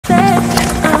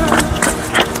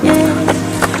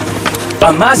A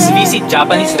must-visit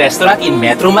Japanese restaurant in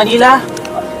Metro Manila.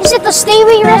 Is it a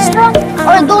stay-away restaurant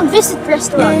or a don't-visit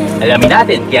restaurant? Alamin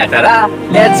natin, kaya tara,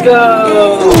 let's go!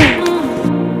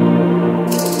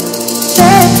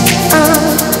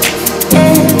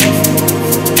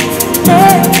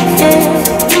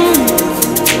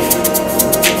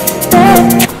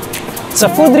 Sa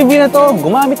food review na to,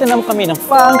 gumamit na naman kami ng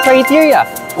FAM criteria.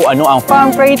 Kung ano ang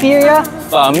FAM criteria,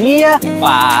 pamilya,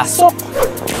 pasok!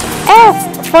 F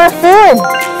for food.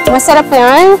 Masarap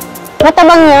yan?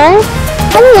 Matabang yan?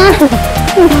 Ano yan?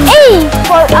 A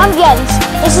for ambience.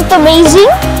 Is it amazing?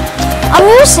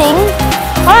 Amusing?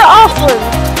 Or awful?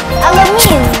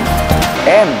 Alamin.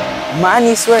 M,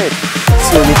 money's worth.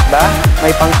 Sulit ba?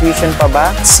 May pang-tuition pa ba?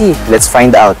 C, let's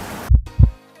find out.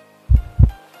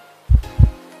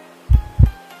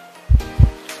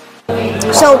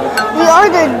 So, we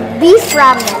ordered beef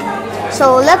ramen.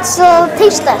 So, let's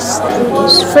taste test.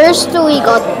 First, we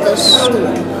got the soup.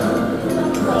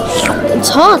 It's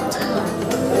hot.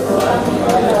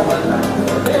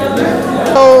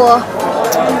 So,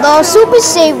 the soup is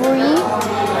savory.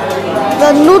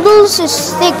 The noodles is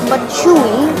thick but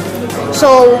chewy.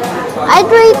 So, I'd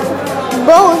rate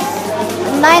both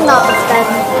 9 out of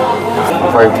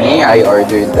 10. For me, I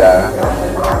ordered the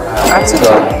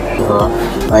katsudon.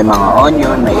 May mga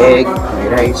onion, may egg, may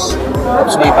rice.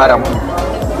 Tapos may parang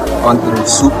konting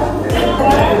soup.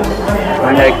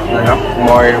 Unlike,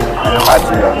 more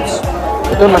katsudons.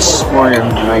 Ito mas more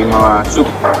may mga soup.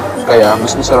 Kaya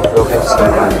mas masarap ito kaysa sa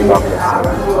mga ibang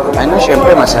restaurant.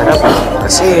 Syempre masarap.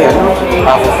 Kasi,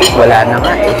 half of it, wala na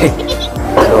nga eh.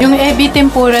 So, yung ebi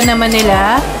tempura naman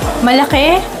nila,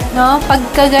 malaki, no?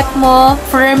 Pagkagat mo,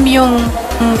 firm yung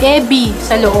ebi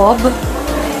sa loob.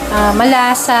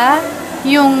 Malasa.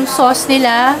 Yung sauce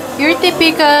nila, your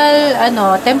typical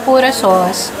tempura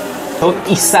sauce. So,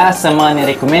 isa sa mga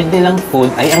nirecommend nilang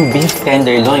food ay ang beef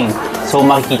tenderloin. So,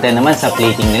 makikita naman sa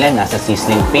plating nila, nasa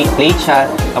sizzling plate siya.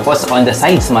 Tapos, on the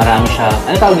sides, marami siya.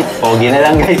 Ano tawag dito? Pogi na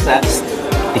lang, guys, ha?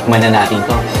 Tikman na natin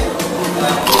to.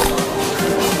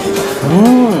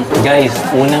 Guys,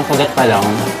 unang kagat pa lang,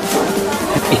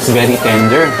 it's very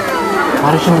tender.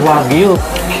 Parang siyang wagyu.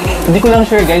 Hindi ko lang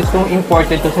sure, guys, kung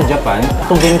imported to sa Japan.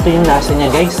 Kung ganito yung lasa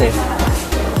niya, guys, eh.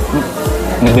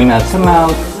 Nag-melt sa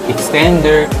mouth, it's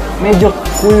tender. Medyo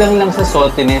kulang lang sa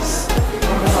saltiness.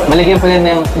 Malagyan pala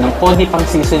ng konti pang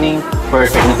seasoning.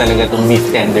 Perfect na talaga itong beef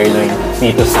tenderloin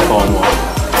dito sa TOMO.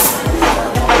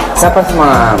 Isa pa sa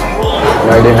mga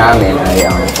order namin ay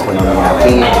ang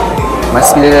okonomiyaki. Mas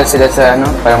kilala sila sa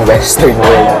parang western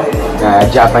world na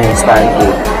Japanese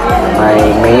pancake.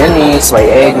 May mayonnaise, may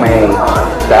egg, may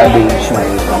cabbage, may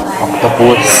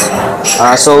octopus.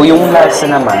 So yung lasa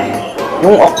naman,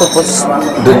 yung octopus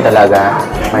dun talaga,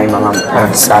 may mga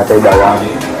parang scattered around.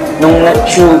 Nung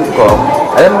na-chew ko,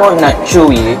 alam mo na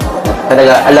chewy,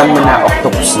 talaga alam mo na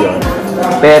octopus yun.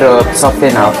 Pero soft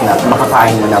enough na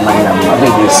makakain mo naman ng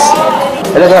mabilis.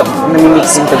 Talaga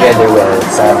nami-mixing together well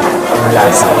sa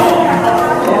lasa.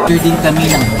 Order din kami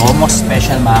ng Tomos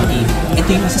Special Maki. Ito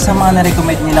yung isa sa mga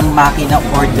na-recommend nilang maki na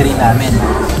orderin namin.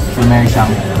 So, meron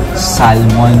siyang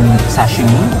salmon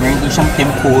sashimi, meron din siyang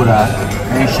tempura,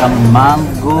 meron siyang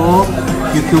mango,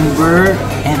 cucumber,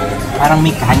 and parang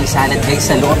may kani salad, guys,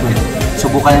 sa loob.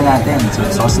 Subukan na natin. So,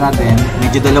 sauce natin.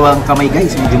 Medyo dalawang kamay,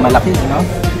 guys. Medyo malaki, no?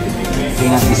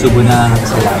 Kaya nga, isubo na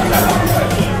sa lahat.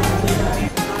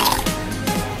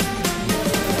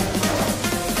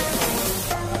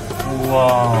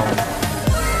 Wow!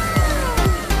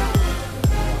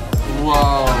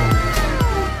 Wow!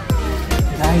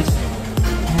 Guys,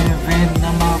 heaven na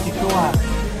makito ah!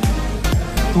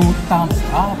 2 thumbs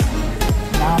up!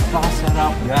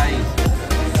 Napakasarap, guys!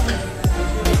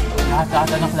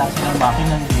 Lahat-lahat ng klase ng maki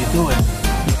nandito eh.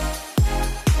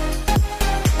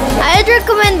 I'd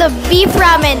recommend the beef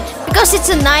ramen because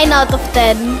it's a 9 out of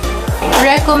 10.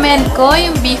 Recommend ko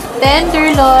yung beef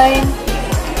tenderloin.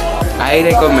 I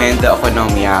recommend the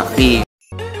okonomiyaki.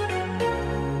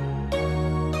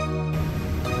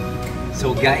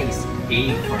 So guys,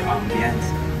 A for ambience.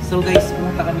 So guys,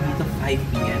 pumunta kami dito 5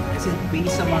 PM. Kasi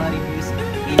based sa mga reviews,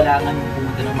 kailangan mo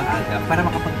pumunta ng maaga para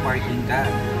makapag-parking ka.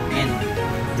 And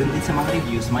doon din sa mga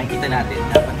reviews, makikita natin,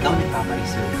 dapat daw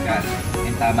nagpapareserve ka.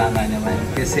 And tama nga naman.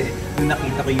 Kasi nung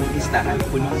nakita ko yung listahan,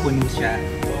 punong-puno siya.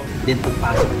 Then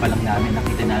pagpasok pa lang namin,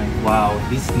 nakita namin, wow,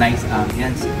 this nice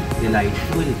ambience,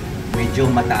 delightful. Medyo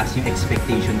mataas yung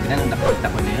expectation ko na nung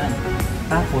nakita ko na yan.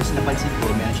 Tapos, napansin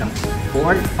ko, meron siyang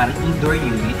 4 parang indoor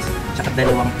units, tsaka 2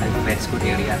 alfresco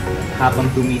area. Habang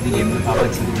dumidilim,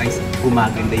 napapansin ko guys,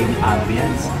 gumaganda yung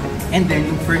ambience. And then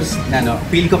yung first na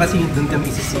feel ko kasi doon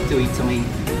kami isi-situate sa may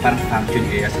parang function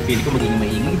area. So feel ko magiging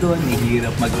maingay doon,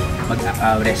 mahirap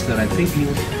restaurant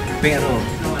review. Pero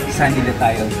saan nila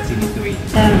tayo sinituate?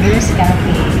 Sa Verse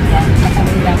Cafe, yan, sa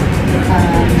kabilang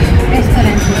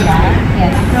restaurant nila.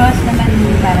 Yan, across naman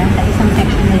parang sa isang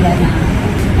section nila na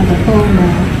TOMO.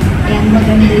 Ayan,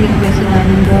 maganda yung pwesto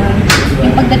namin doon.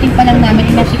 Yung pagdating pa lang namin,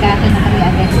 inasikata na kami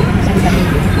agad sa gabi.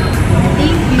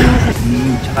 Thank you!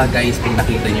 Tsaka guys, kung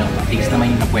nakita nyo, taste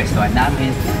naman yung napwestuhan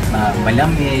namin,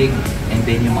 malamig, and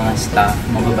then yung mga staff,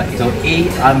 mababait. So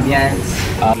ambience,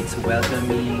 it's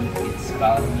welcoming, it's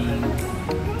calming,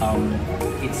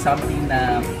 it's something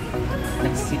na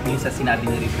nagsisit nyo sa sinabi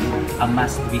ng review, a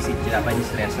must visit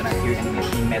Japanese restaurant here in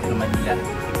Metro Manila,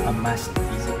 a must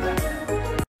visit restaurant.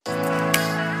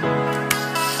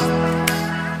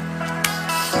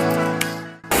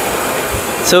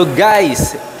 So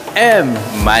guys,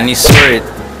 money worth.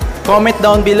 Comment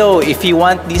down below if you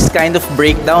want this kind of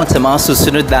breakdown sa mga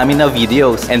susunod namin na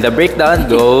videos. And the breakdown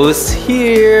goes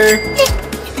here.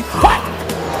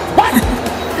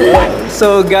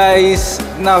 So guys,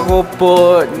 naku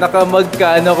po,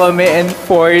 nakamagkano kami and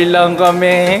 4 lang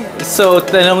kami. So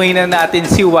tanungin na natin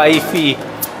si Wifey,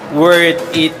 worth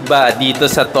it ba dito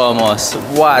sa Tomos?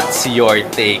 What's your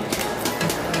take?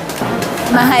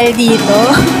 Mahal dito.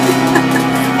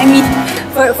 I mean,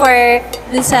 for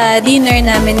dun sa dinner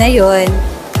namin na yun,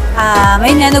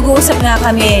 may nag-uusap nga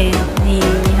kami ni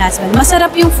husband. Masarap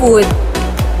yung food,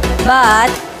 but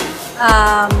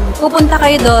pupunta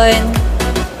kayo doon,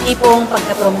 tipong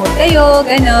pagka-promote kayo,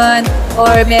 ganon,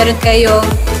 or meron kayong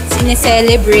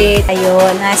sineselebrate,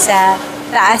 ayun, nasa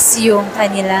taas yung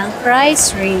kanilang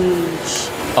price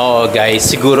range. Oh guys,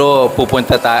 siguro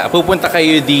pupunta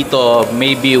kayo dito,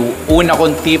 maybe una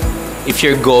kong tip, if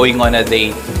you're going on a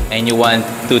date and you want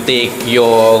to take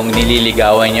yung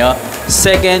nililigawan nyo.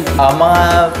 Second,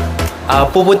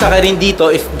 pupunta ka rin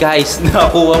dito if guys,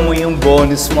 nakuha mo yung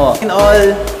bonus mo. In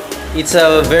all, it's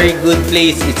a very good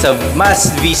place. It's a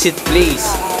must-visit place.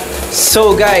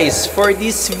 So guys, for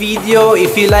this video,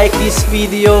 if you like this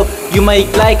video, you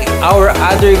might like our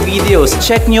other videos.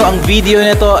 Check nyo ang video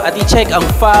na to at i-check ang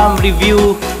farm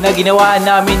review na ginawa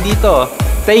namin dito.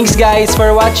 Thanks guys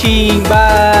for watching.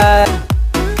 Bye!